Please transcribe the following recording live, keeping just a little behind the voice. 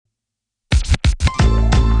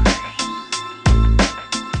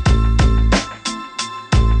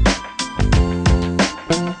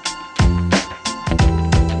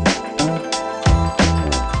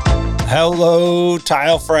Hello,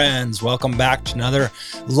 Tile friends. Welcome back to another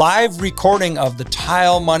live recording of the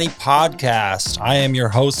Tile Money Podcast. I am your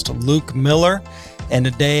host, Luke Miller, and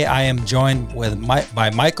today I am joined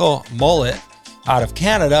by Michael Mullet out of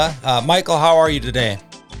Canada. Michael, how are you today?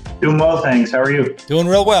 Doing well, thanks. How are you? Doing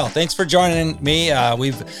real well. Thanks for joining me.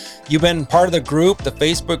 You've been part of the group, the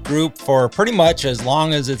Facebook group, for pretty much as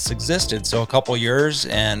long as it's existed, so a couple years,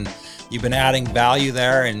 and you've been adding value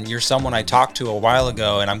there, and you're someone I talked to a while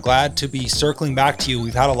ago, and I'm glad to be circling back to you.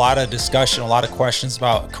 We've had a lot of discussion, a lot of questions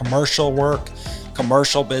about commercial work,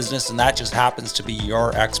 commercial business, and that just happens to be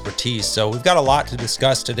your expertise. So we've got a lot to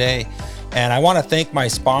discuss today, and I want to thank my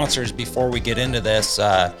sponsors before we get into this.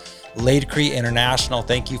 Ladecrete International,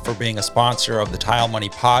 thank you for being a sponsor of the Tile Money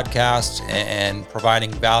Podcast and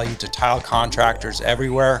providing value to tile contractors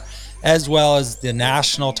everywhere, as well as the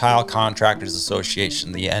National Tile Contractors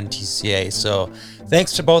Association, the NTCA. So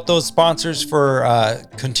thanks to both those sponsors for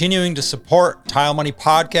continuing to support Tile Money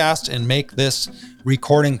Podcast and make this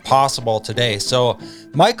recording possible today. So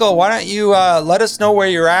Michael, why don't you let us know where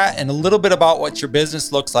you're at and a little bit about what your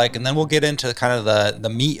business looks like, and then we'll get into kind of the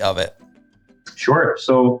meat of it. Sure.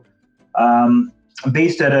 So I'm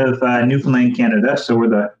based out of Newfoundland, Canada. So we're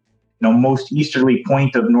the most easterly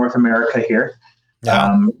point of North America here.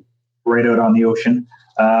 Yeah. Right out on the ocean.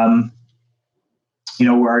 Our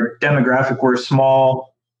demographic, we're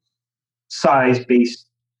small size based,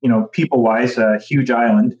 people wise, a huge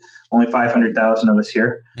island, only 500,000 of us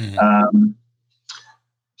here. Mm-hmm.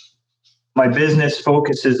 My business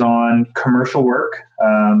focuses on commercial work,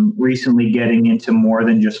 recently getting into more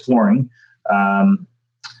than just flooring.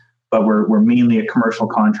 But we're mainly a commercial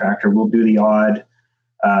contractor. We'll do the odd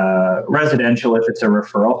residential if it's a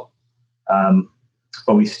referral.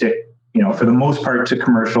 But we stick, for the most part, to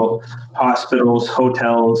commercial, hospitals,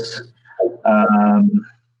 hotels,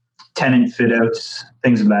 tenant fit outs,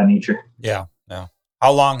 things of that nature. Yeah.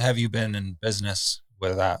 How long have you been in business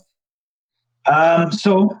with that?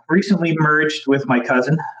 So recently merged with my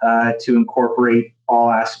cousin to incorporate all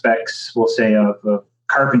aspects, we'll say, of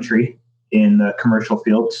carpentry in the commercial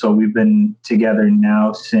field. So we've been together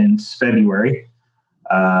now since February.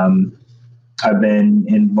 I've been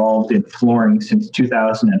involved in flooring since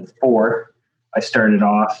 2004. I started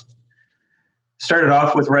off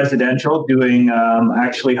with residential, doing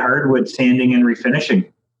actually hardwood sanding and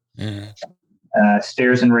refinishing.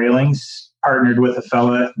 Stairs and railings. Partnered with a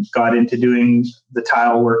fella, got into doing the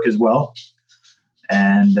tile work as well.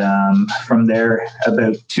 And from there,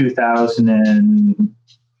 about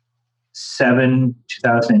 2007,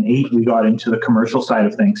 2008, we got into the commercial side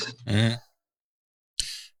of things. Mm-hmm.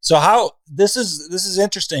 So how this is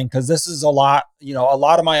interesting, because this is a lot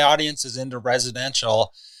of my audience is into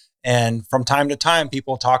residential, and from time to time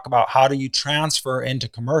people talk about how do you transfer into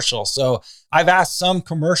commercial. So I've asked some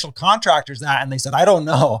commercial contractors that, and they said, I don't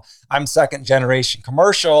know, I'm second generation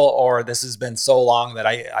commercial, or this has been so long that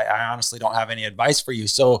I honestly don't have any advice for you.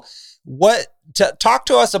 So talk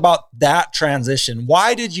to us about that transition.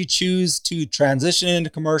 Why did you choose to transition into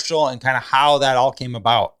commercial, and kind of how that all came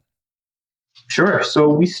about? Sure. So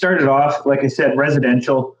we started off, like I said,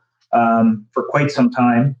 residential for quite some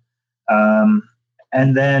time.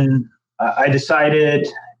 And then I decided,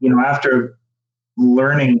 after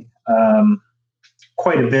learning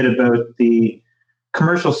quite a bit about the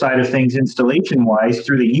commercial side of things, installation-wise,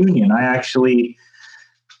 through the union, I actually,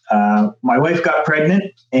 my wife got pregnant,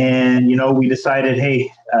 and, we decided, hey,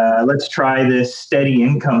 let's try this steady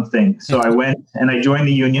income thing. So I went and I joined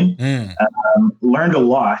the union, learned a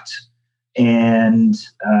lot. And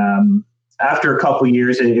after a couple of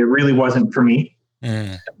years, it really wasn't for me.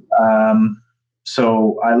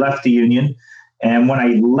 So I left the union. And when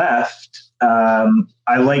I left,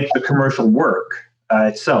 I liked the commercial work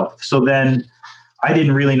itself. So then I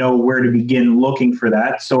didn't really know where to begin looking for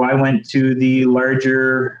that. So I went to the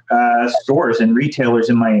larger stores and retailers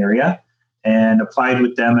in my area and applied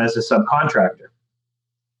with them as a subcontractor.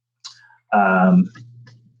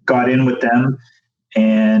 Got in with them.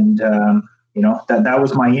 And, that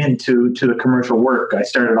was my into the commercial work. I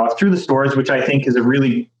started off through the stores, which I think is a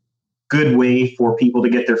really good way for people to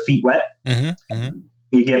get their feet wet. Mm-hmm, mm-hmm.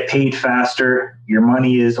 You get paid faster. Your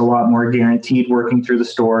money is a lot more guaranteed working through the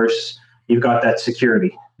stores. You've got that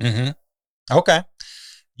security. Mm-hmm. Okay.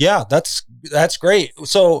 Yeah, that's great.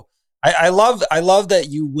 So I love that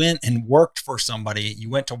you went and worked for somebody. You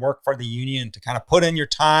went to work for the union to kind of put in your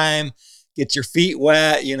time, get your feet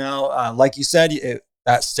wet, like you said,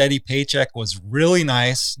 that steady paycheck was really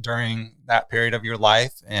nice during that period of your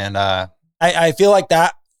life. And I feel like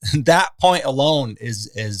that point alone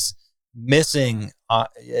is missing,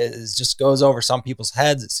 is just goes over some people's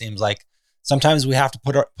heads. It seems like sometimes we have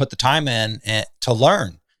to put the time in and to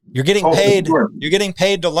learn. You're getting paid. Sure. You're getting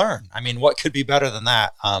paid to learn. I mean, what could be better than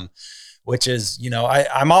that? Which is,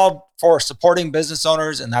 I'm all for supporting business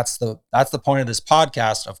owners, and that's the point of this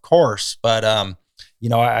podcast, of course. But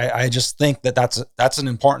I just think that that's an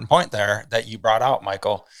important point there that you brought out,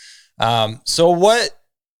 Michael. So what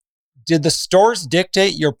did the stores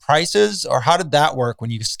dictate your prices, or how did that work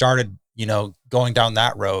when you started, going down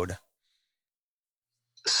that road?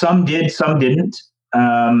 Some did, some didn't.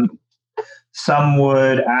 Some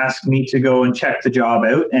would ask me to go and check the job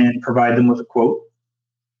out and provide them with a quote.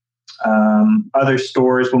 Other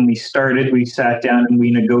stores, when we started, we sat down and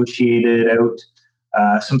we negotiated out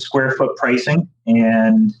some square foot pricing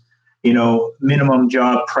and, minimum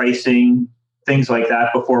job pricing, things like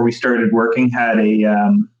that before we started working, had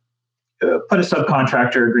put a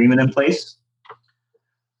subcontractor agreement in place.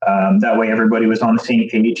 That way everybody was on the same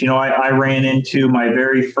page. I ran into my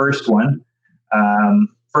very first one,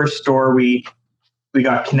 first store we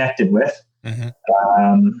got connected with. Mm-hmm.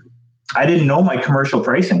 I didn't know my commercial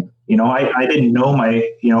pricing. I didn't know my,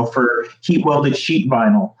 for heat welded sheet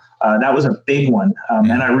vinyl. That was a big one.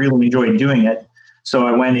 And I really enjoyed doing it. So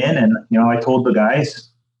I went in and, I told the guys,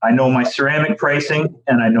 I know my ceramic pricing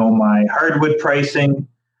and I know my hardwood pricing.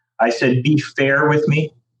 I said, be fair with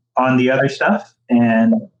me on the other stuff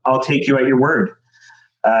and I'll take you at your word.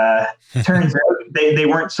 Turns out they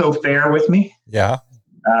weren't so fair with me. Yeah.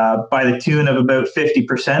 By the tune of about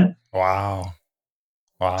 50%. Wow.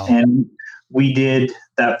 And we did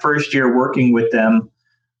that first year working with them.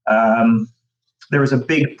 There was a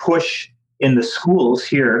big push in the schools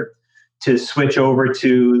here to switch over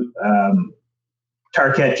to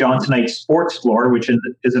Tarkett Johnsonite sports floor, which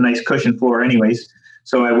is a nice cushion floor anyways.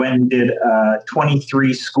 So I went and did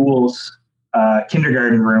 23 schools,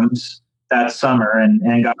 kindergarten rooms that summer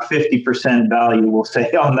and got 50% value, we'll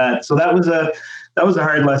say, on that. So that was a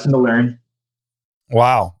hard lesson to learn.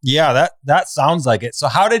 Wow. Yeah, that sounds like it. So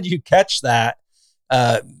how did you catch that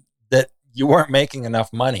you weren't making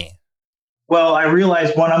enough money? Well, I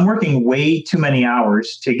realized, one, I'm working way too many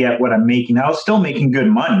hours to get what I'm making. I was still making good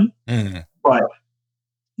money, but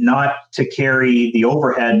not to carry the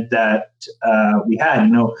overhead that we had.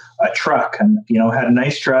 A truck, and had a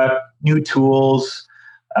nice truck, new tools.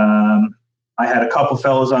 I had a couple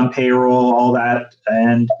fellows on payroll, all that,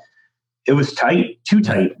 and it was too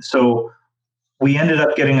tight. So we ended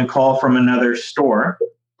up getting a call from another store,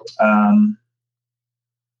 and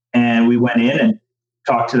we went in and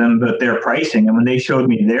talked to them about their pricing. And when they showed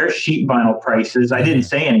me their sheet vinyl prices, I didn't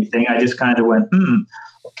say anything. I just kind of went,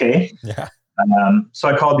 okay. Yeah. So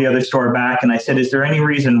I called the other store back and I said, is there any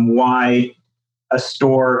reason why a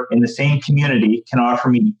store in the same community can offer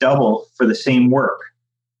me double for the same work?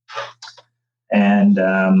 And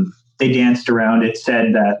they danced around it,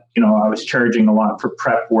 said that, I was charging a lot for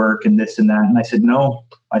prep work and this and that. And I said, no.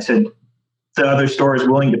 I said, the other store is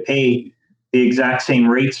willing to pay the exact same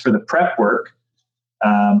rates for the prep work,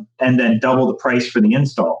 and then double the price for the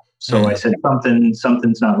install. So I said,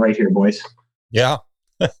 something's not right here, boys. Yeah.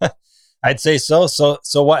 I'd say so.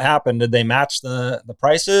 So what happened? Did they match the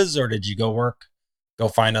prices, or did you go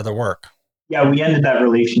find other work? Yeah, we ended that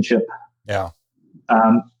relationship. Yeah.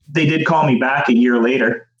 They did call me back a year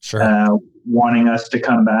later, sure, wanting us to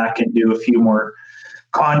come back and do a few more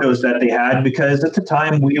condos that they had, because at the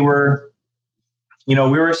time we were a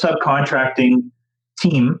subcontracting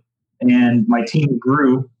team, and my team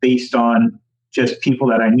grew based on just people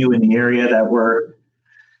that I knew in the area that were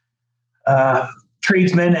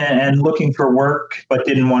tradesmen and looking for work, but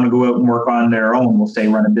didn't want to go out and work on their own, we'll say,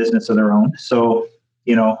 run a business of their own. So,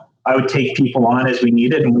 I would take people on as we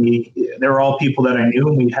needed, and they were all people that I knew,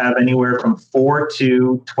 and we'd have anywhere from 4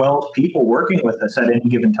 to 12 people working with us at any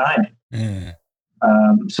given time.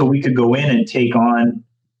 So we could go in and take on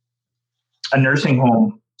a nursing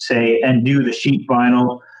home, say, and do the sheet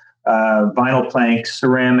vinyl, vinyl planks,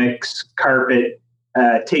 ceramics, carpet,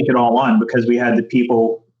 take it all on, because we had the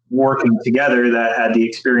people working together that had the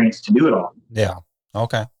experience to do it all. Yeah.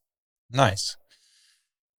 Okay. Nice.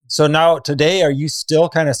 So now today, are you still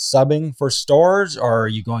kind of subbing for stores, or are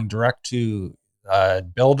you going direct to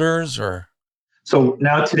builders? Or so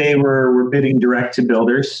now today we're bidding direct to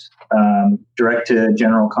builders, direct to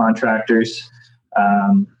general contractors.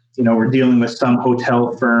 We're dealing with some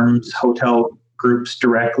hotel firms, hotel groups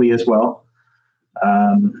directly as well.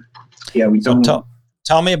 We don't.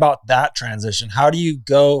 Tell me about that transition. How do you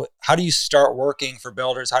start working for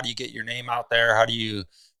builders? How do you get your name out there? How do you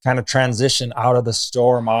kind of transition out of the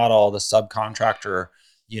store model, the subcontractor,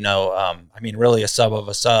 really a sub of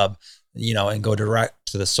a sub, and go direct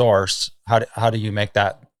to the source? How do you make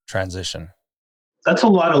that transition? that's a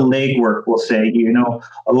lot of legwork, we'll say,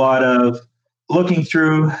 a lot of looking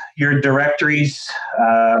through your directories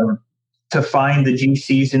to find the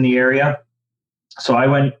GCs in the area. So I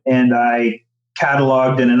went and I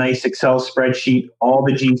cataloged in a nice Excel spreadsheet all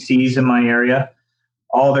the GCs in my area,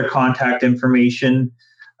 all their contact information,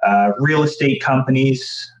 real estate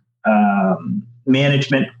companies,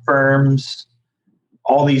 management firms,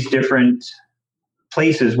 all these different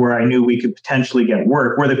places where I knew we could potentially get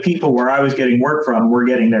work, where the people where I was getting work from were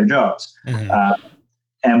getting their jobs. Mm-hmm.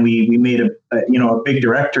 And we made a big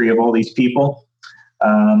directory of all these people.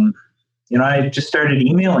 I just started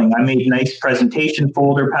emailing. I made a nice presentation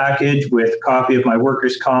folder package with a copy of my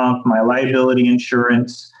workers' comp, my liability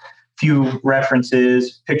insurance, few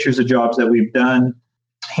references, pictures of jobs that we've done,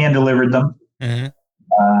 hand delivered them. Mm-hmm.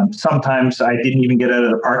 Sometimes I didn't even get out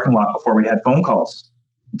of the parking lot before we had phone calls.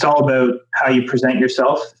 It's all about how you present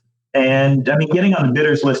yourself. And getting on the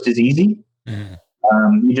bidders list is easy. Mm-hmm.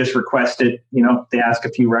 You just request it, they ask a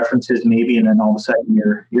few references maybe, and then all of a sudden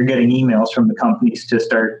you're getting emails from the companies to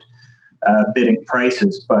start bidding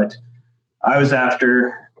prices. But I was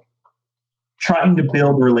after trying to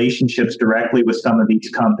build relationships directly with some of these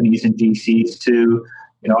companies and GCs to,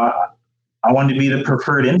 I wanted to be the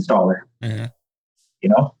preferred installer. Mm-hmm.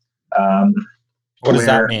 What does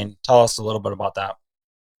that mean? Tell us a little bit about that.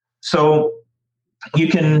 So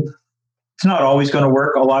it's not always going to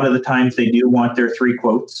work. A lot of the times they do want their 3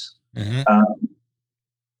 quotes, mm-hmm.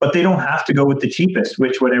 But they don't have to go with the cheapest,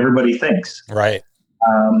 what everybody thinks. Right.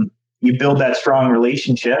 You build that strong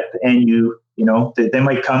relationship, and they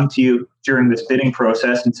might come to you during this bidding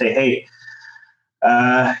process and say, hey,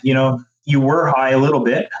 you were high a little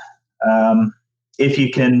bit. If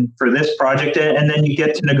you can, for this project, and then you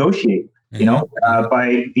get to negotiate.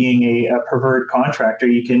 By being a preferred contractor,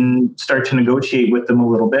 you can start to negotiate with them a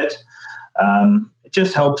little bit. It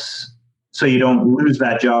just helps so you don't lose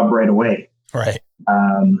that job right away. Right.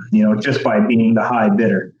 Just by being the high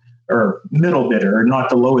bidder or middle bidder or not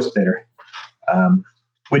the lowest bidder,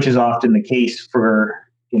 which is often the case for,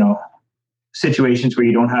 situations where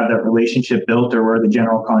you don't have that relationship built or where the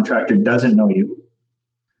general contractor doesn't know you.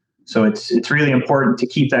 So it's really important to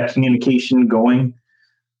keep that communication going.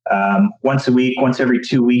 Once a week, once every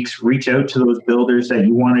 2 weeks, reach out to those builders that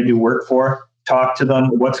you want to do work for, talk to them,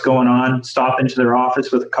 what's going on, stop into their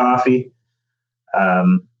office with a coffee.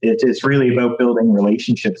 It's really about building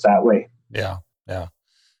relationships that way. Yeah.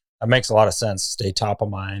 That makes a lot of sense. Stay top of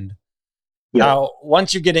mind. Yeah. Now,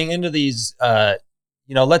 once you're getting into these,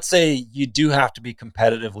 let's say you do have to be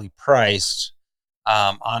competitively priced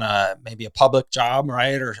on maybe a public job,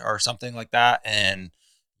 right? Or something like that. And,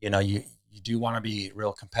 you do want to be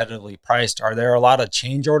real competitively priced. Are there a lot of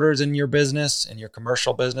change orders in your business, in your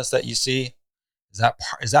commercial business that you see?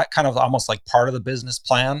 Is that kind of almost like part of the business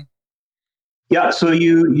plan? Yeah. So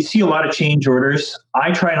you see a lot of change orders.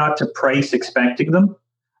 I try not to price expecting them.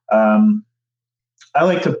 I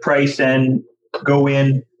like to price and go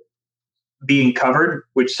in being covered,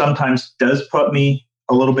 which sometimes does put me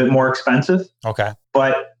a little bit more expensive. Okay.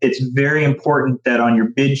 But it's very important that on your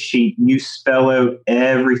bid sheet, you spell out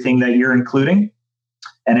everything that you're including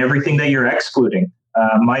and everything that you're excluding.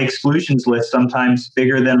 My exclusions list sometimes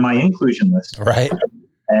bigger than my inclusion list. Right.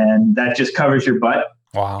 And that just covers your butt.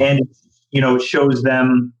 Wow. And, it shows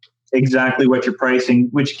them exactly what you're pricing,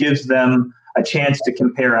 which gives them a chance to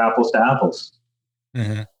compare apples to apples.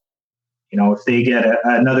 Mm-hmm. If they get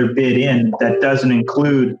another bid in that doesn't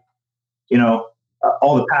include,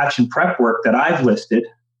 all the patch and prep work that I've listed,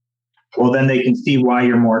 well, then they can see why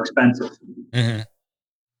you're more expensive. Mm-hmm.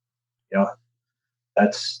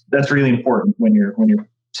 That's really important when you're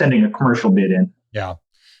sending a commercial bid in. Yeah.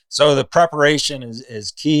 So the preparation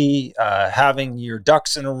is key. Having your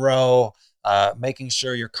ducks in a row, making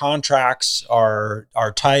sure your contracts are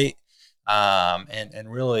tight,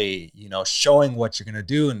 and really, showing what you're going to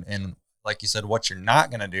do and like you said, what you're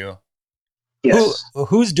not going to do. Yes.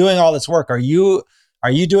 Who's doing all this work? Are you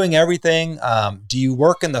doing everything? Do you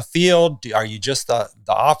work in the field? Are you just the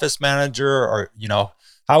office manager, or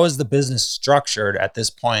how is the business structured at this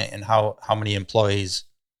point, and how many employees?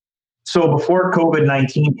 So before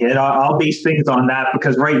COVID-19 hit, I'll base things on that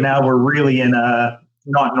because right now we're really in a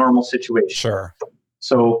not normal situation. Sure.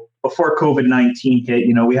 So before COVID-19 hit,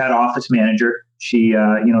 we had an office manager. She,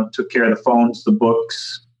 took care of the phones, the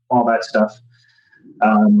books, all that stuff.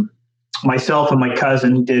 Myself and my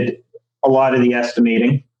cousin did a lot of the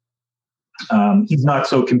estimating. He's not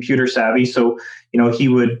so computer savvy, so he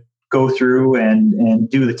would go through and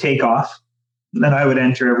do the takeoff. And then I would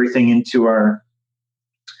enter everything into our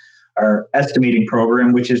estimating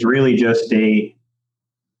program, which is really just a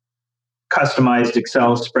customized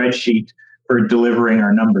Excel spreadsheet for delivering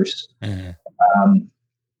our numbers. Mhm.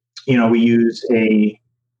 We use a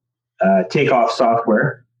takeoff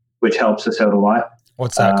software, which helps us out a lot.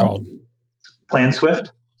 What's that called?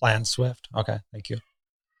 PlanSwift. PlanSwift. Okay, thank you.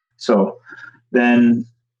 So then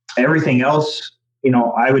everything else,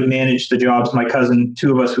 I would manage the jobs. My cousin,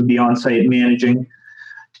 two of us would be on site managing.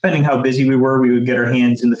 Depending how busy we were, we would get our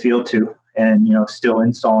hands in the field too, and still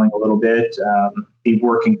installing a little bit. Be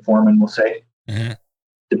working foreman, we'll say,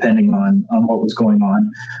 depending on what was going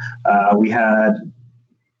on. We had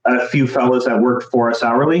a few fellows that worked for us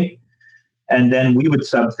hourly, and then we would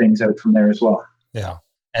sub things out from there as well. Yeah.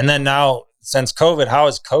 And then now, since COVID, how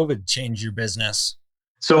has COVID changed your business?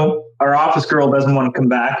 So our office girl doesn't want to come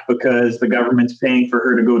back because the government's paying for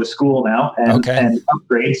her to go to school now and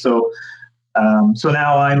upgrade. So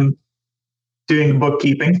now I'm doing the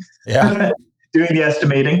bookkeeping, doing the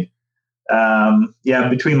estimating.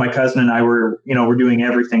 Between my cousin and I, we're doing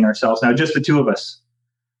everything ourselves now, just the two of us.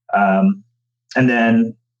 And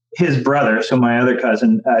then his brother, so my other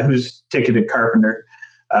cousin, who's ticketed carpenter,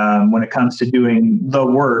 when it comes to doing the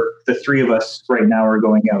work, the three of us right now are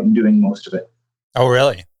going out and doing most of it. Oh,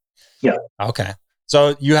 really? Yeah. Okay.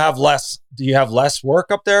 So do you have less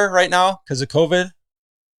work up there right now because of COVID?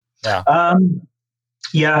 Yeah.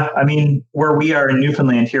 I mean, where we are in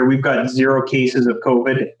Newfoundland here, we've got 0 cases of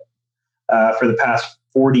COVID for the past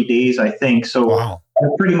 40 days, I think. So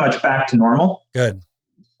we're pretty much back to normal. Good.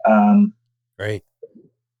 Great.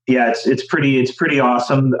 Yeah, it's pretty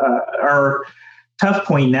awesome. Our tough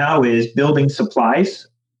point now is building supplies.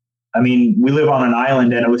 I mean, we live on an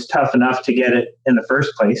island and it was tough enough to get it in the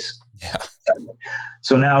first place. Yeah.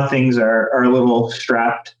 So now things are a little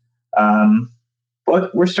strapped,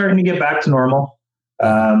 but we're starting to get back to normal.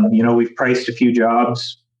 We've priced a few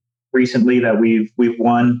jobs recently that we've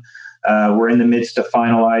won. We're in the midst of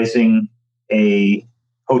finalizing a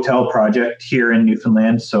hotel project here in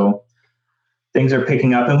Newfoundland. So things are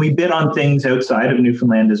picking up, and we bid on things outside of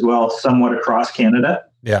Newfoundland as well, somewhat across Canada.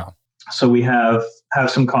 Yeah. So we have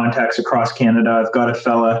some contacts across Canada. I've got a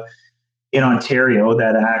fella in Ontario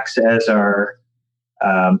that acts as our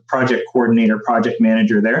project coordinator, project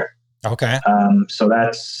manager there. Okay. So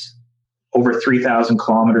that's over 3,000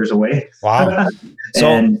 kilometers away. Wow.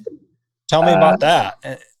 So tell me about that.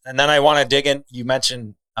 And then I want to dig in. You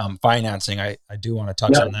mentioned financing. I do want to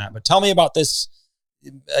touch on that, but tell me about this,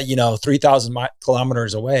 3,000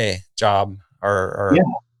 kilometers away job or. Yeah.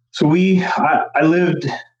 So I lived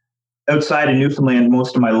outside of Newfoundland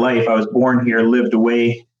most of my life. I was born here, lived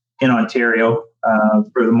away in Ontario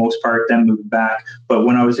for the most part, then moved back. But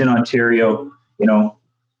when I was in Ontario,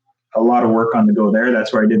 a lot of work on the go there.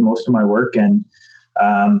 That's where I did most of my work. And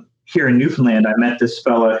here in Newfoundland, I met this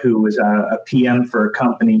fella who was a PM for a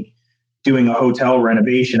company doing a hotel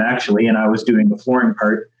renovation, actually, and I was doing the flooring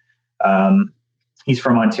part. He's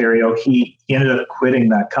from Ontario. He ended up quitting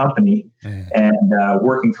that company and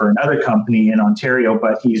working for another company in Ontario,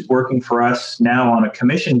 but he's working for us now on a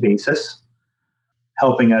commission basis,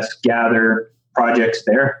 helping us gather projects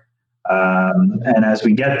there. And as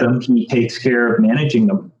we get them, he takes care of managing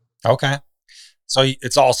them. Okay. So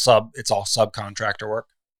it's all subcontractor work.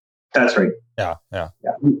 That's right. Yeah.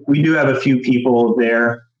 We do have a few people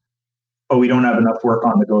there, but we don't have enough work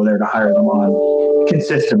on the go there to hire them on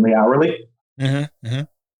consistently hourly.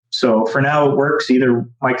 So for now it works. Either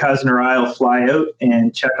my cousin or I'll fly out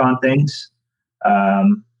and check on things.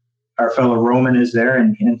 Our fellow Roman is there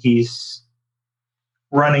and he's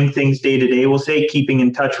running things day to day, we'll say, keeping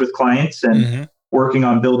in touch with clients and working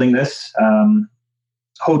on building this.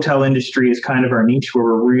 Hotel industry is kind of our niche where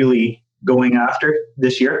we're really going after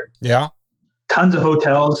this year. Yeah. Tons of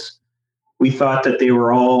hotels. We thought that they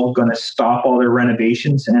were all going to stop all their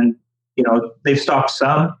renovations, and they've stopped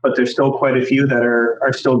some, but there's still quite a few that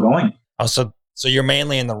are still going. Oh, so you're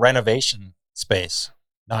mainly in the renovation space,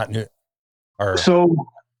 not new, or so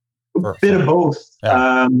a bit of both.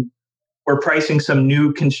 Yeah. We're pricing some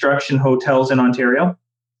new construction hotels in Ontario.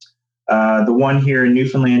 The one here in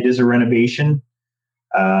Newfoundland is a renovation.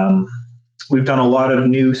 We've done a lot of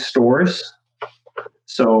new stores.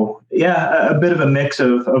 So yeah, a bit of a mix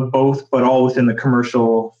of both, but all within the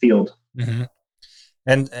commercial field.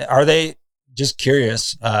 And are they, just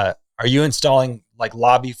curious, are you installing like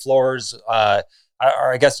lobby floors? Or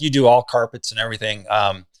I guess you do all carpets and everything.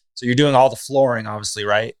 So you're doing all the flooring, obviously,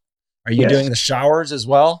 right? Are you doing the showers as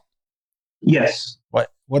well? Yes.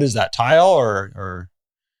 What is that, tile or?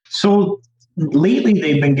 So lately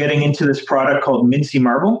they've been getting into this product called Mincy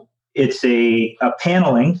Marble. It's a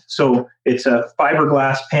paneling. So it's a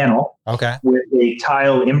fiberglass panel with a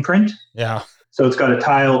tile imprint. Yeah. So it's got a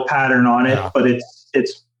tile pattern on it, but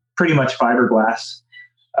it's pretty much fiberglass.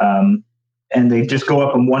 and they just go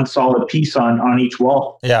up in one solid piece on each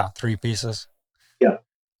wall. Yeah, 3 pieces. Yeah.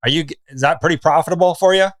 Is that pretty profitable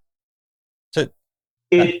for you?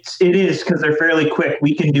 It is, because they're fairly quick.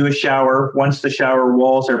 We can do a shower. Once the shower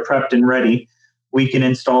walls are prepped and ready, we can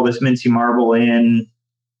install this Mincy Marble in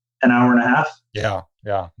an hour and a half. Yeah.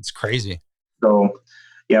 It's crazy. So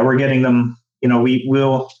yeah, we're getting them,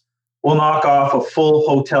 we'll knock off a full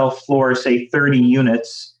hotel floor, say 30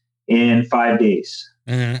 units in 5 days.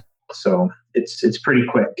 Mm-hmm. So it's pretty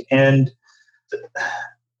quick. And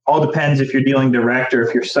all depends if you're dealing direct or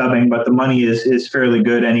if you're subbing, but the money is fairly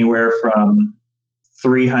good, anywhere from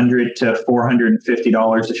 $300 to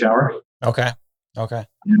 $450 a shower. Okay.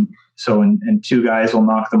 And so, and 2 guys will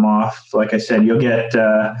knock them off. Like I said, you'll get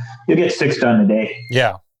 6 done a day.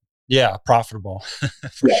 Yeah. Profitable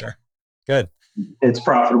for sure. Good. It's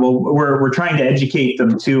profitable. We're trying to educate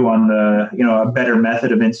them too on a better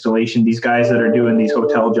method of installation. These guys that are doing these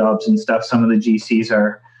hotel jobs and stuff, some of the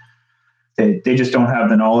GCs they just don't have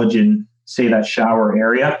the knowledge in, say, that shower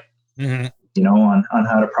area, mm-hmm. On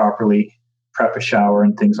how to properly prep a shower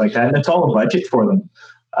and things like that. And it's all a budget for them.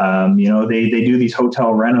 They do these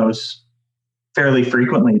hotel renos fairly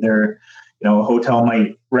frequently. They're, a hotel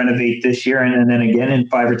might renovate this year and then again in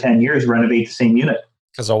 5 or 10 years renovate the same unit.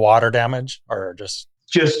 Because of water damage or just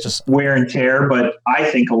wear and tear. But I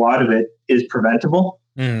think a lot of it is preventable.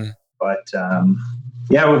 Mm. But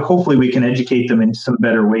hopefully we can educate them in some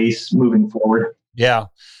better ways moving forward. Yeah,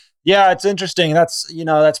 it's interesting.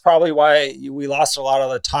 That's probably why we lost a lot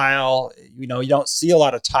of the tile. You don't see a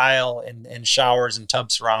lot of tile in showers and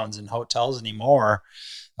tub surrounds in hotels anymore,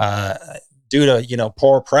 due to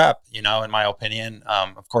poor prep. In my opinion,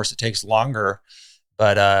 of course it takes longer,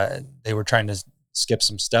 but they were trying to skip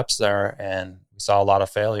some steps there, and we saw a lot of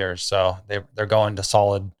failures. So they're going to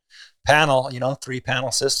solid panel,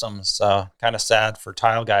 3-panel systems. So kind of sad for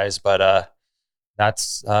tile guys, but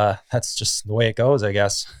that's just the way it goes, I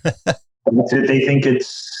guess. They think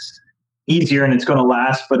it's easier and it's going to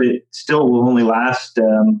last, but it still will only last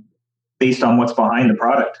based on what's behind the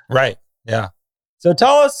product. Right. Yeah. So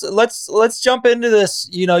tell us, let's jump into this.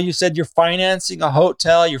 You said you're financing a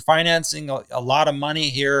hotel, you're financing a lot of money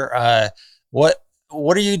here.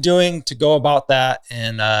 What are you doing to go about that?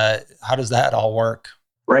 And how does that all work?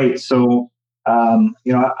 Right. So, I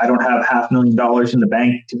don't have $500,000 in the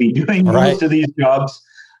bank to be doing most of these jobs.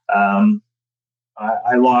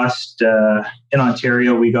 I lost in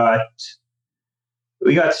Ontario. We got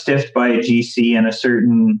stiffed by a GC and a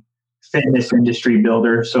certain fitness industry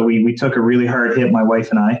builder. So we took a really hard hit, my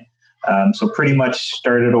wife and I. So pretty much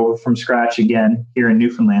started over from scratch again here in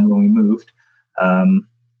Newfoundland when we moved.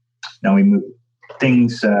 Now we moved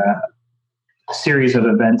things. Series of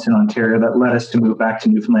events in Ontario that led us to move back to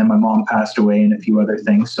Newfoundland. My mom passed away and a few other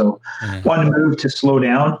things. So wanted to move to slow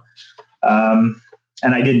down. And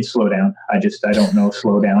I didn't slow down. I don't know,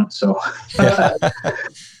 slow down. So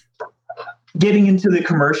getting into the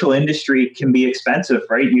commercial industry can be expensive,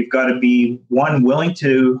 right? You've got to be willing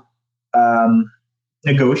to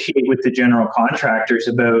negotiate with the general contractors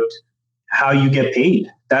about how you get paid.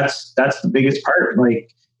 That's the biggest part. Like,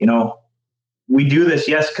 we do this,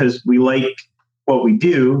 yes, because we like what we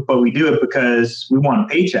do, but we do it because we want a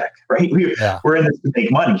paycheck, right? We're in this to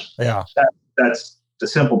make money. Yeah. That's the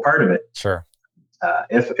simple part of it. Sure.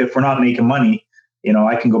 If we're not making money,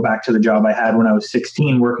 I can go back to the job I had when I was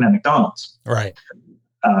 16 working at McDonald's. Right.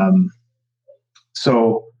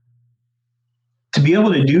 So to be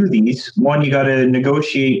able to do these, one, you got to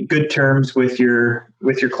negotiate good terms with your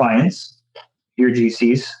clients, your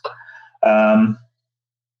GCs, and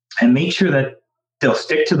make sure that they'll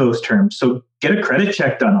stick to those terms. So get a credit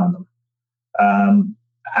check done on them.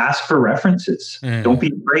 Ask for references. Don't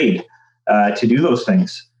be afraid to do those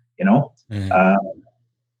things, And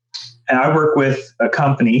I work with a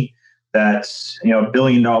company that's, $1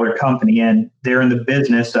 billion company, and they're in the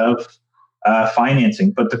business of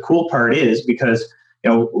financing. But the cool part is because,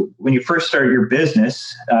 when you first start your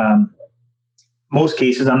business, most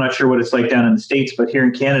cases, I'm not sure what it's like down in the States, but here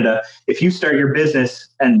in Canada, if you start your business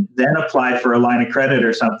and then apply for a line of credit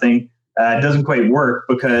or something, it doesn't quite work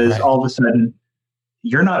because all of a sudden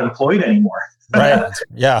you're not employed anymore. Right.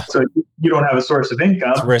 Yeah. So you don't have a source of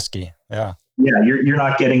income. It's risky. Yeah. Yeah. You're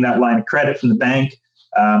not getting that line of credit from the bank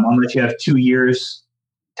unless you have 2 years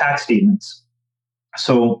tax statements.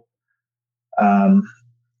 So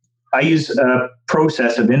I use a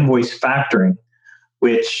process of invoice factoring,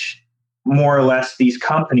 which more or less these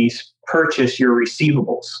companies purchase your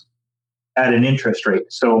receivables at an interest rate.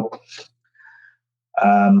 So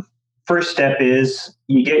first step is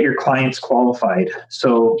you get your clients qualified.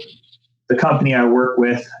 So the company I work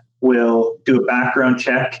with will do a background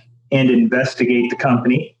check and investigate the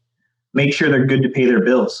company, make sure they're good to pay their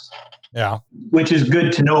bills. Yeah. Which is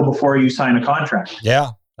good to know before you sign a contract.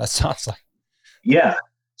 Yeah. That sounds like. Yeah.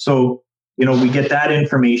 So, we get that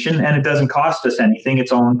information and it doesn't cost us anything.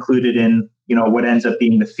 It's all included in, what ends up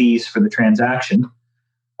being the fees for the transaction.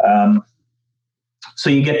 So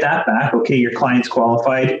you get that back. Okay, your client's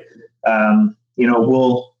qualified.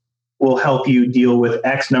 We'll help you deal with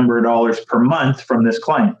X number of dollars per month from this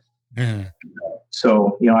client. Mm.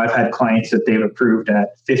 So, I've had clients that they've approved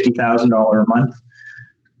at $50,000 a month.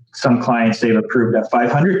 Some clients they've approved at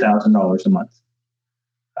 $500,000 a month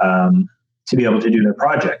to be able to do their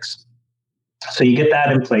projects. So you get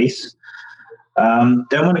that in place. Then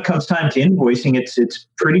when it comes time to invoicing, it's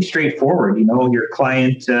pretty straightforward. Your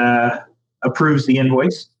client approves the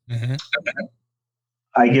invoice. Mm-hmm.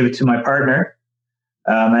 I give it to my partner,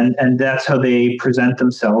 and that's how they present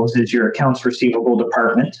themselves as your accounts receivable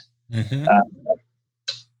department. Mm-hmm.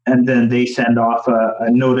 And then they send off a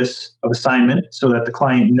notice of assignment so that the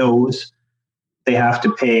client knows they have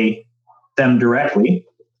to pay them directly.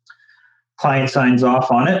 Client signs off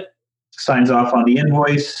on it, signs off on the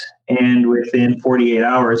invoice, and within 48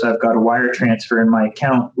 hours, I've got a wire transfer in my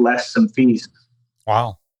account, less some fees.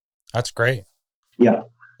 Wow. That's great. Yeah.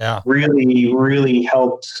 Yeah. Really, really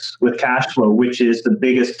helps with cash flow, which is the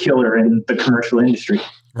biggest killer in the commercial industry.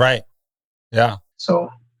 Right. Yeah. So,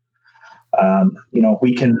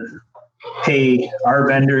 we can pay our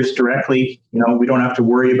vendors directly. We don't have to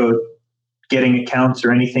worry about getting accounts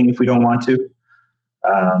or anything if we don't want to.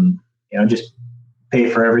 Just pay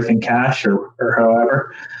for everything cash or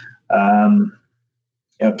however.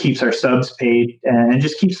 Keeps our subs paid and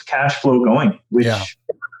just keeps the cash flow going, which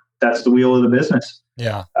that's the wheel of the business.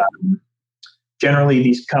 Yeah. Generally,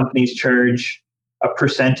 these companies charge a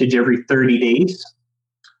percentage every 30 days,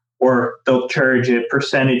 or they'll charge a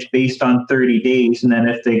percentage based on 30 days. And then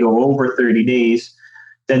if they go over 30 days,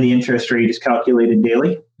 then the interest rate is calculated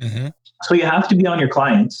daily. Mm-hmm. So you have to be on your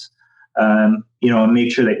clients, and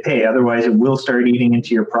make sure they pay. Otherwise, it will start eating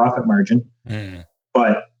into your profit margin. Mm.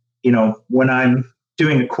 But, when I'm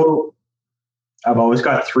doing a quote, I've always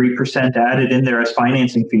got 3% added in there as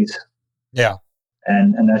financing fees. Yeah.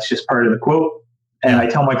 And that's just part of the quote. And I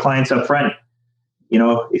tell my clients up front,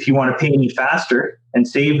 if you want to pay me faster and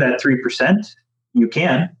save that 3%, you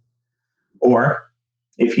can. Or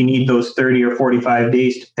if you need those 30 or 45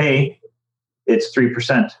 days to pay, it's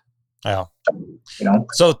 3%. Yeah.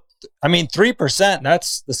 So, 3%,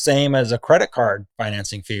 that's the same as a credit card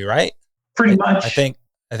financing fee, right? Pretty much. I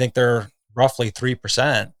think they're roughly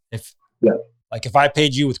 3%. If I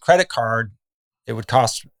paid you with credit card, it would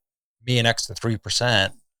cost me an extra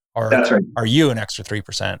 3%, or that's right. Are you an extra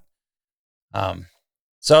 3%?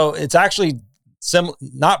 So it's actually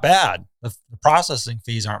not bad. The processing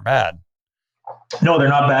fees aren't bad. No, they're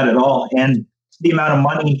not bad at all. And the amount of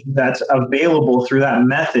money that's available through that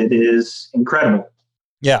method is incredible.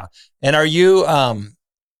 Yeah. And are you,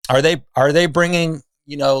 are they bringing,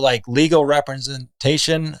 legal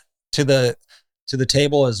representation to the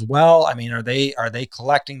table as well? Are they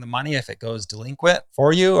collecting the money if it goes delinquent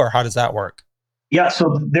for you, or how does that work? Yeah.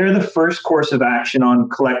 So they're the first course of action on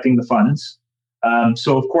collecting the funds.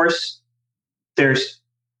 So of course there's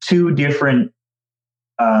two different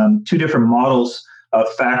models of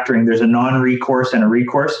factoring. There's a non-recourse and a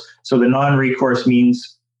recourse. So the non-recourse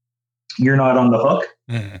means you're not on the hook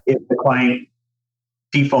if the client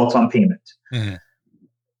defaults on payment. Mm-hmm.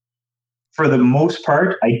 For the most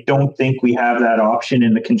part, I don't think we have that option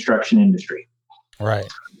in the construction industry. Right.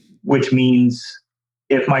 Which means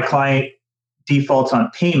if my client defaults on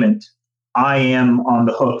payment, I am on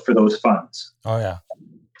the hook for those funds. Oh, yeah.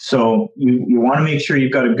 So you want to make sure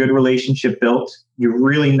you've got a good relationship built. You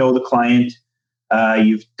really know the client.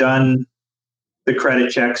 You've done the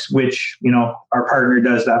credit checks, which, our partner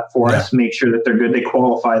does that for us, make sure that they're good. They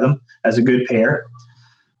qualify them as a good payer.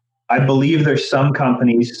 I believe there's some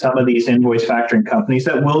companies, some of these invoice factoring companies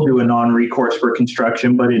that will do a non-recourse for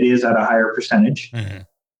construction, but it is at a higher percentage.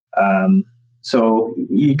 Mm-hmm. So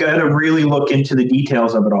you got to really look into the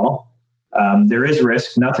details of it all. There is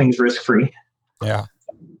risk. Nothing's risk-free. Yeah.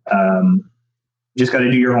 Just got to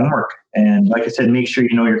do your homework. And like I said, make sure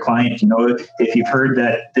you know your client. If you've heard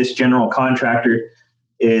that this general contractor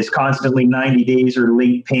is constantly 90 days or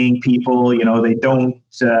late paying people, they don't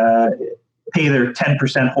pay their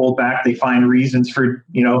 10% holdback. They find reasons for,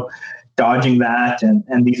 dodging that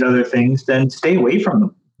and these other things, then stay away from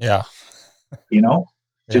them. Yeah.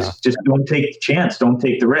 Just don't take the chance. Don't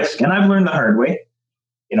take the risk. And I've learned the hard way.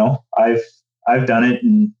 I've done it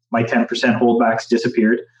and my 10% holdbacks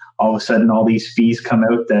disappeared. all of a sudden all these fees come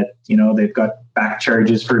out that, they've got back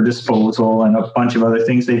charges for disposal and a bunch of other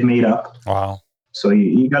things they've made up. Wow. So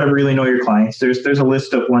you got to really know your clients. There's a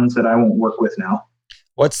list of ones that I won't work with now.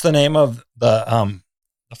 What's the name of the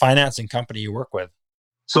financing company you work with?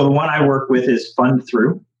 So the one I work with is Fund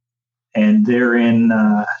Through, and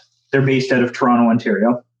they're based out of Toronto,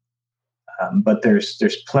 Ontario. But there's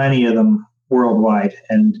plenty of them worldwide,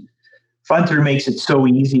 and Fund Through makes it so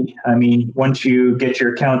easy. I mean, once you get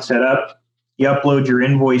your account set up, you upload your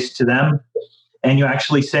invoice to them, and you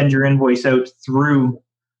actually send your invoice out through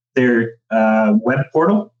their web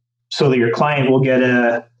portal, so that your client will get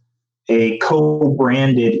a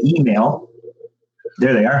co-branded email.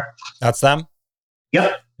 There they are. That's them?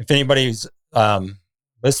 Yep. If anybody's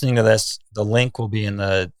listening to this, the link will be in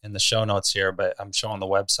the show notes here, but I'm showing the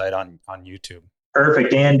website on YouTube.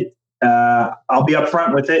 Perfect. And I'll be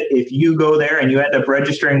upfront with it. If you go there and you end up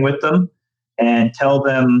registering with them and tell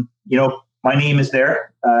them, my name is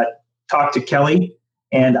there, talk to Kelly,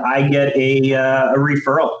 and I get a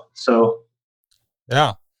referral. So,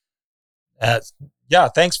 yeah.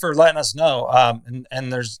 Thanks for letting us know.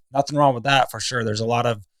 And there's nothing wrong with that for sure. There's a lot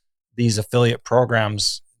of these affiliate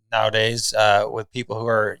programs nowadays with people who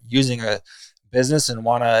are using a business and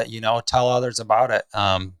want to, tell others about it.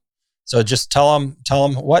 So just tell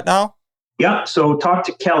them what now? Yeah. So talk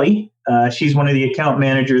to Kelly. She's one of the account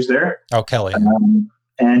managers there. Oh, Kelly.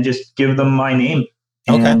 And just give them my name.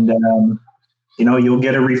 Okay. And, you'll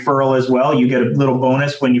get a referral as well. You get a little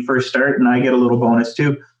bonus when you first start, and I get a little bonus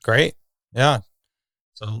too. Great. Yeah.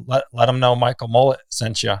 So let them know Michael Mullet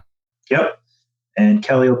sent you. Yep. And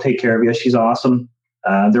Kelly will take care of you. She's awesome.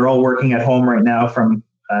 They're all working at home right now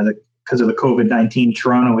because of the COVID-19.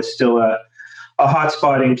 Toronto is still a hot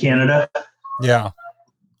spot in Canada. Yeah.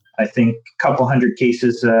 I think a couple hundred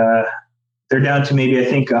cases. They're down to maybe, I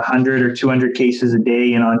think, 100 or 200 cases a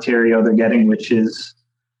day in Ontario they're getting, which is...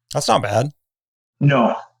 That's not bad.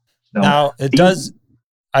 No. Now,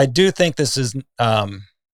 I do think this is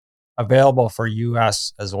available for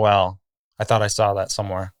US as well. I thought I saw that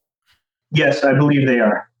somewhere. Yes, I believe they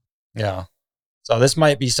are. Yeah. So this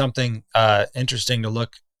might be something interesting to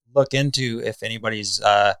look into if anybody's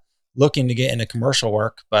looking to get into commercial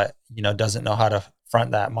work, but doesn't know how to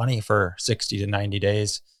front that money for 60 to 90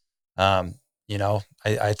 days.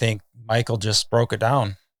 I think Michael just broke it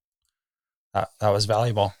down. That was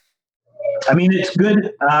valuable. I mean, it's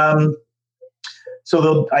good.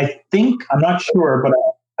 So I'm not sure, but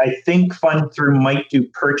I think Fund Through might do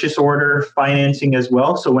purchase order financing as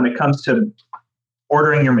well. So when it comes to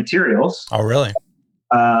ordering your materials. Oh, really?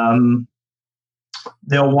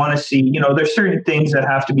 They'll want to see, there's certain things that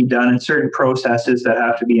have to be done and certain processes that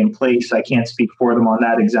have to be in place. I can't speak for them on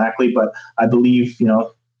that exactly, but I believe,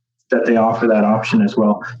 that they offer that option as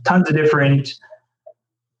well. Tons of different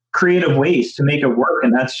creative ways to make it work.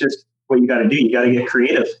 And that's just what you got to do. You got to get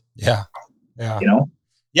creative. Yeah. Yeah.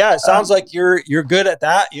 Yeah. It sounds like you're good at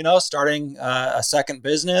that, starting a second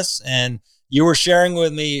business. And you were sharing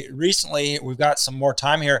with me recently, we've got some more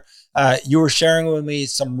time here. You were sharing with me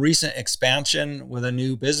some recent expansion with a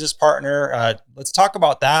new business partner. Let's talk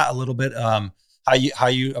about that a little bit. How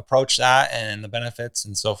you approach that and the benefits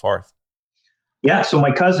and so forth. Yeah. So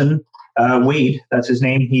my cousin, Wade, that's his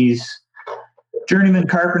name. He's journeyman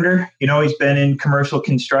carpenter. He's been in commercial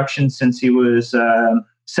construction since he was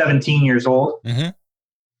 17 years old. Mm-hmm.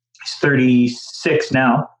 He's 36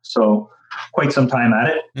 now, so quite some time at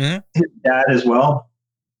it. Mm-hmm. His dad as well.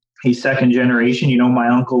 He's second generation. My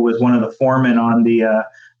uncle was one of the foremen on the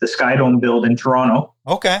Skydome build in Toronto.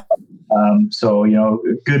 Okay. So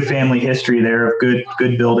good family history there of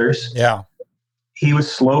good builders. Yeah. He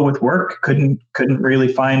was slow with work. Couldn't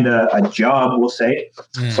really find a job, we'll say.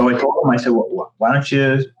 Mm. So I told him, I said, well, why don't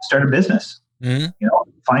you start a business? Mm-hmm.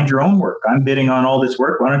 Find your own work. I'm bidding on all this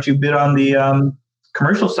work. Why don't you bid on the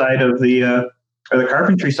commercial side of or the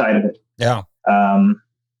carpentry side of it? Yeah.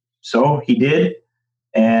 So he did.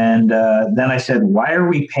 And then I said, why are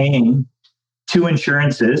we paying 2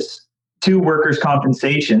 insurances, 2 workers'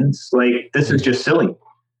 compensations? Like, this is just silly.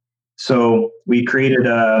 So we created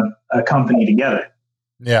a company together.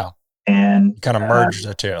 Yeah. And kind of merged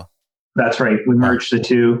the two. That's right. We merged the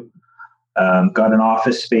two, got an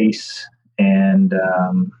office space, and,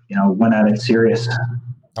 went at it serious.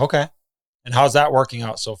 Okay. And how's that working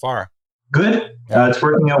out so far? Good. It's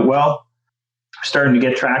working out well. We're starting to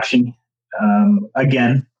get traction.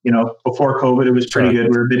 Again, before COVID, it was pretty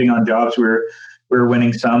good. We were bidding on jobs. We were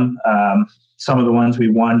winning some. Some of the ones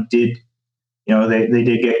we won did, they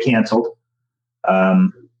did get canceled.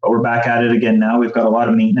 But we're back at it again now. We've got a lot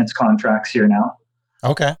of maintenance contracts here now.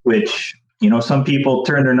 Okay. Which some people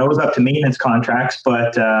turn their nose up to maintenance contracts,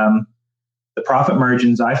 but the profit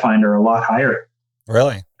margins I find are a lot higher.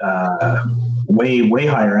 Really? Way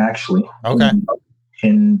higher, actually. Okay.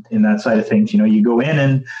 In that side of things, you go in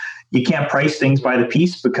and you can't price things by the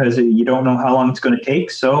piece because you don't know how long it's going to take.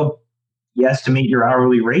 So you estimate your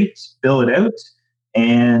hourly rates, bill it out,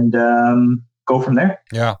 and go from there.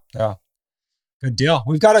 Yeah. Good deal.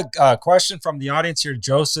 We've got a question from the audience here.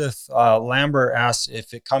 Joseph Lambert asks,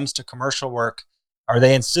 if it comes to commercial work, are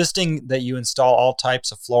they insisting that you install all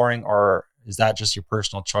types of flooring, or is that just your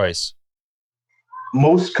personal choice?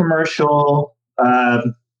 Most commercial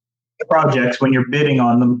projects, when you're bidding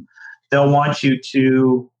on them, they'll want you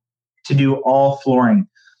to do all flooring.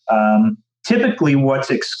 Typically, what's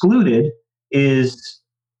excluded is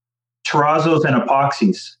terrazzos and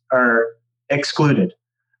epoxies are excluded,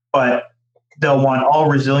 but they'll want all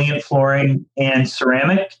resilient flooring and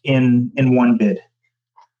ceramic in one bid.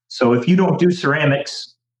 So if you don't do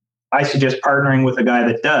ceramics, I suggest partnering with a guy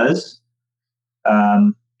that does.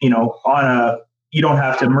 You don't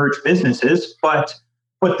have to merge businesses, but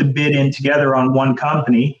put the bid in together on one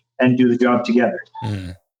company and do the job together.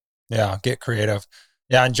 Yeah, get creative.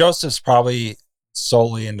 Yeah, and Joseph's probably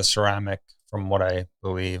solely into ceramic, from what I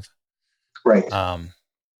believe. Right.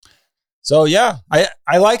 So yeah,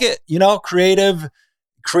 I like it.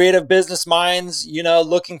 Creative business minds.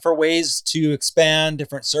 Looking for ways to expand,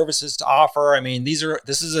 different services to offer. I mean,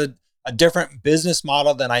 this is a different business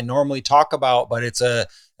model than I normally talk about, but it's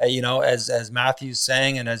as Matthew's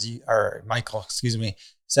saying, and Michael,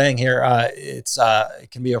 saying here, it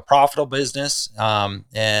can be a profitable business,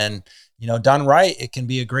 and done right, it can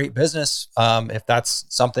be a great business if that's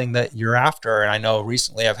something that you're after. And I know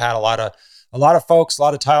recently I've had a lot of folks, a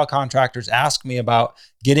lot of tile contractors ask me about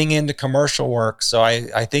getting into commercial work. So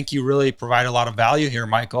I think you really provide a lot of value here,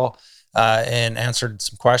 Michael, and answered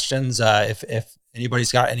some questions. If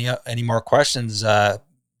anybody's got any more questions,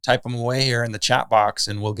 type them away here in the chat box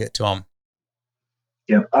and we'll get to them.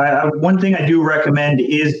 Yeah. One thing I do recommend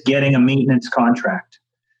is getting a maintenance contract.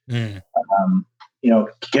 Get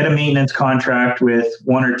a maintenance contract with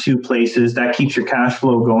one or two places. That keeps your cash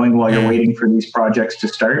flow going while you're waiting for these projects to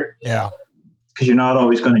start. Yeah. Because you're not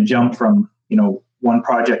always going to jump from, one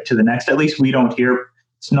project to the next. At least we don't here.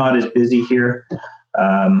 It's not as busy here.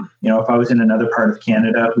 If I was in another part of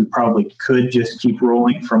Canada, we probably could just keep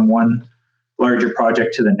rolling from one larger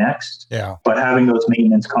project to the next. Yeah. But having those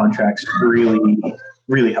maintenance contracts really,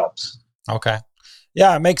 really helps. Okay.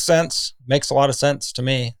 Yeah, it makes sense. Makes a lot of sense to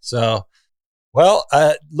me. So, well,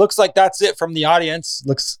 looks like that's it from the audience.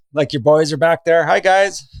 Looks like your boys are back there. Hi,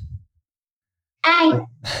 guys. Hi.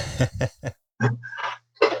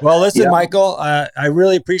 Well, listen, Yeah. Michael, I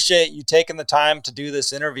really appreciate you taking the time to do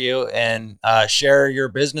this interview and share your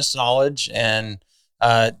business knowledge and,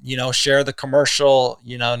 share the commercial,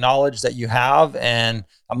 knowledge that you have. And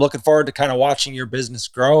I'm looking forward to kind of watching your business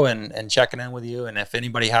grow and checking in with you. And if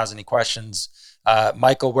anybody has any questions,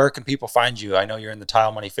 Michael, where can people find you? I know you're in the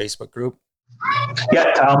Tile Money Facebook group.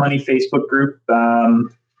 Yeah, Tile Money Facebook group.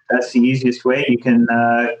 That's the easiest way. You can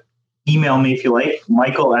email me if you like,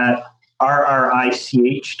 Michael at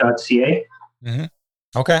rrich.ca. Mm-hmm.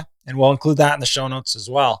 Okay. And we'll include that in the show notes as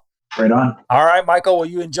well. Right on. All right, Michael, will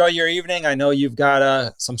you enjoy your evening? I know you've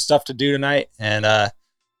got some stuff to do tonight. And I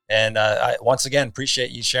once again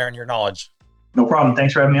appreciate you sharing your knowledge. No problem.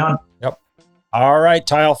 Thanks for having me on. Yep. All right,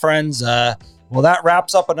 Tile friends. Well, that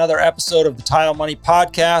wraps up another episode of the Tile Money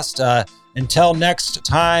Podcast. Until next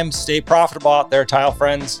time, stay profitable out there, Tile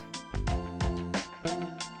friends.